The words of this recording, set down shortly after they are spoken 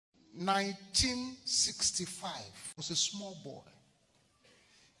1965, I was a small boy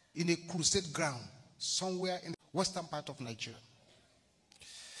in a crusade ground somewhere in the western part of Nigeria.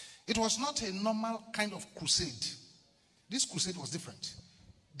 It was not a normal kind of crusade. This crusade was different.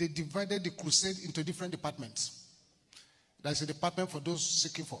 They divided the crusade into different departments. There's a department for those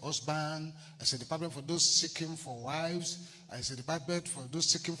seeking for husband. There's a department for those seeking for wives. There's a department for those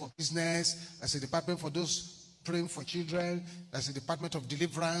seeking for business. There's a department for those praying for children. There's a department of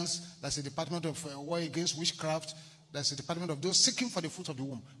deliverance. There's a department of war against witchcraft. There's a department of those seeking for the fruit of the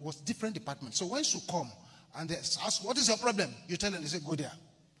womb. It was different departments. So once you come and they ask, what is your problem? You tell them, they say, go there.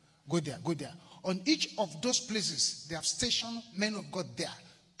 Go there, go there. On each of those places, they have stationed men of God there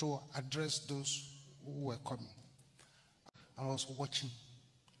to address those who were coming. I was watching.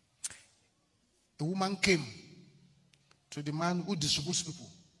 A woman came to the man who distributes people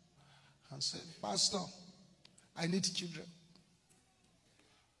and said, Pastor, I need children.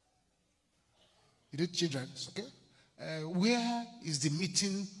 You need children, it's okay? Where is the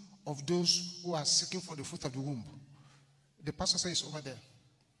meeting of those who are seeking for the fruit of the womb? The pastor said it's over there.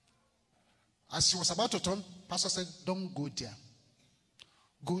 As he was about to turn, pastor said, don't go there.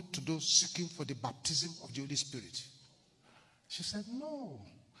 Go to those seeking for the baptism of the Holy Spirit. She said, no,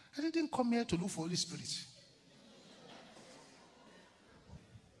 I didn't come here to look for Holy Spirit.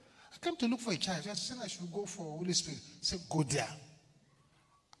 I came to look for a child. I said I should go for Holy Spirit. She said, go there.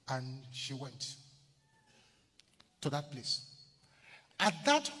 And she went to that place. At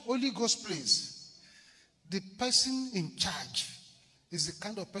that Holy Ghost place, the person in charge is the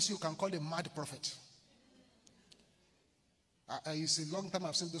kind of person you can call a mad prophet. It's a long time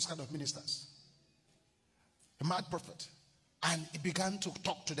I've seen those kind of ministers. A mad prophet. And he began to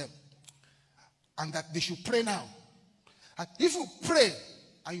talk to them. And that they should pray now. And if you pray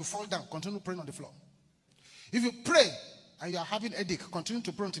and you fall down, continue praying on the floor. If you pray and you are having a headache, continue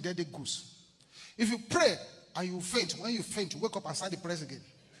to pray until the headache goes. If you pray and you faint, when you faint, wake up and start the prayers again.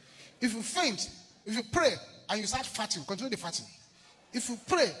 If you faint, if you pray and you start farting, continue the farting. If you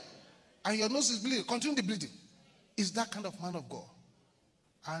pray and your nose is bleeding, continue the bleeding. Is that kind of man of God.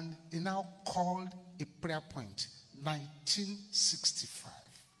 And he now called a prayer point. 1965.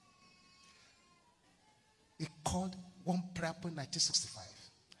 He called one prayer point 1965.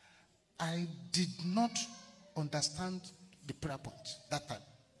 I did not understand the prayer point that time.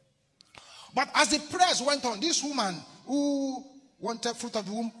 But as the prayers went on, this woman who wanted fruit of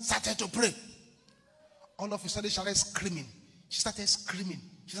the womb started to pray. All of a sudden she started screaming. She started screaming.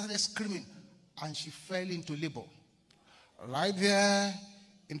 She started screaming. And she fell into labor. Right there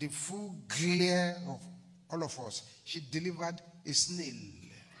in the full glare of all of us, she delivered a snail.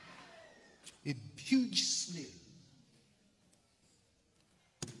 A huge snail.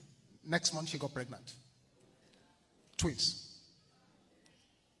 Next month she got pregnant. Twins.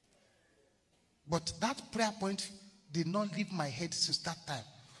 But that prayer point did not leave my head since that time.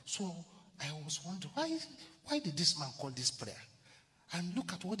 So I was wondering, why did this man call this prayer? And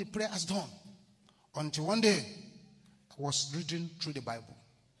look at what the prayer has done. Until one day, I was reading through the Bible.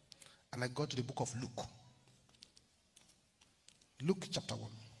 And I got to the book of Luke. Luke chapter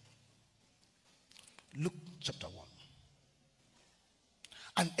 1. Luke chapter 1.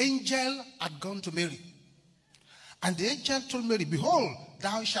 An angel had gone to Mary. And the angel told Mary, behold,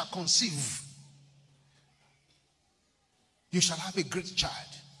 thou shalt conceive. You shall have a great child.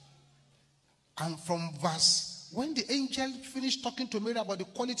 And from when the angel finished talking to Mary about the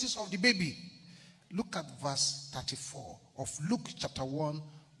qualities of the baby, look at verse 34 of Luke chapter 1,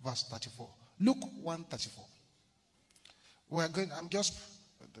 verse 34. Luke 1:34. I'm just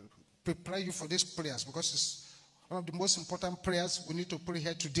preparing you for these prayers because it's one of the most important prayers we need to pray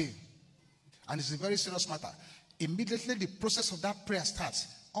here today. And it's a very serious matter. Immediately the process of that prayer starts,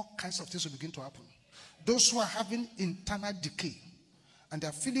 all kinds of things will begin to happen. Those who are having internal decay and they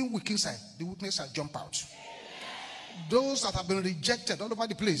are feeling weak inside, the weakness will jump out. Those that have been rejected all over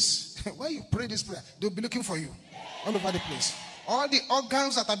the place, when you pray this prayer, they'll be looking for you all over the place. All the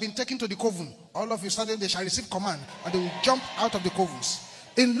organs that have been taken to the coven, all of a sudden they shall receive command and they will jump out of the covens.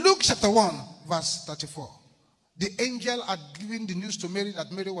 In Luke chapter 1, verse 34, the angel had given the news to Mary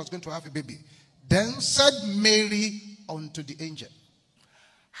that Mary was going to have a baby. Then said Mary unto the angel,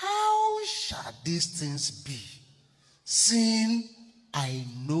 how shall these things be, seeing I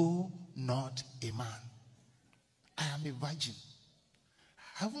know not a man? I am a virgin.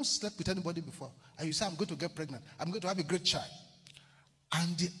 I haven't slept with anybody before. And you say, I'm going to get pregnant. I'm going to have a great child.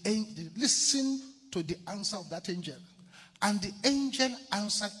 And the angel, listen to the answer of that angel. And the angel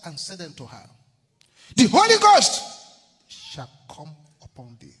answered and said unto her, the Holy Ghost shall come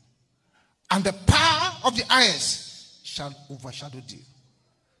upon thee, and the power of the highest shall overshadow thee.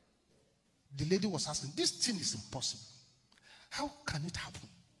 The lady was asking, this thing is impossible. How can it happen?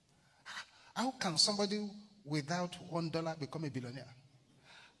 How can somebody without $1 become a billionaire?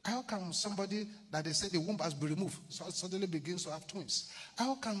 How can somebody that they say the womb has been removed suddenly begins to have twins?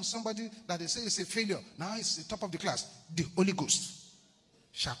 How can somebody that they say is a failure, now it's the top of the class? The Holy Ghost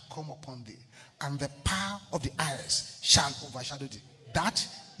shall come upon thee, and the power of the heirs shall overshadow thee. That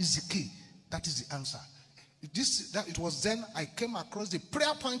is the key. That is the answer. It was then I came across the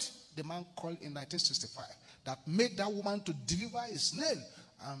prayer point the man called in 1965 that made that woman to deliver his nail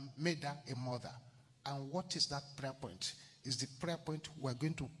and made her a mother. And what is that prayer point? Is the prayer point we're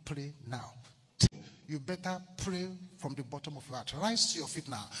going to pray now. You better pray from the bottom of your heart. Rise to your feet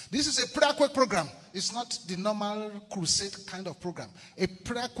now. This is a prayer quake program. It's not the normal crusade kind of program. A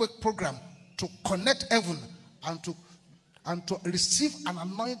prayer quake program to connect heaven and to receive an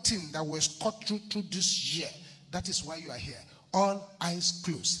anointing that will cut through this year. That is why you are here. All eyes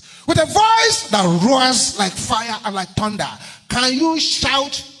closed. With a voice that roars like fire and like thunder, can you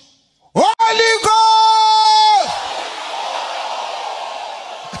shout, Holy Ghost,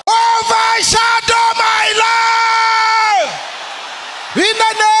 overshadow my life in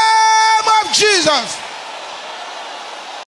the name of Jesus?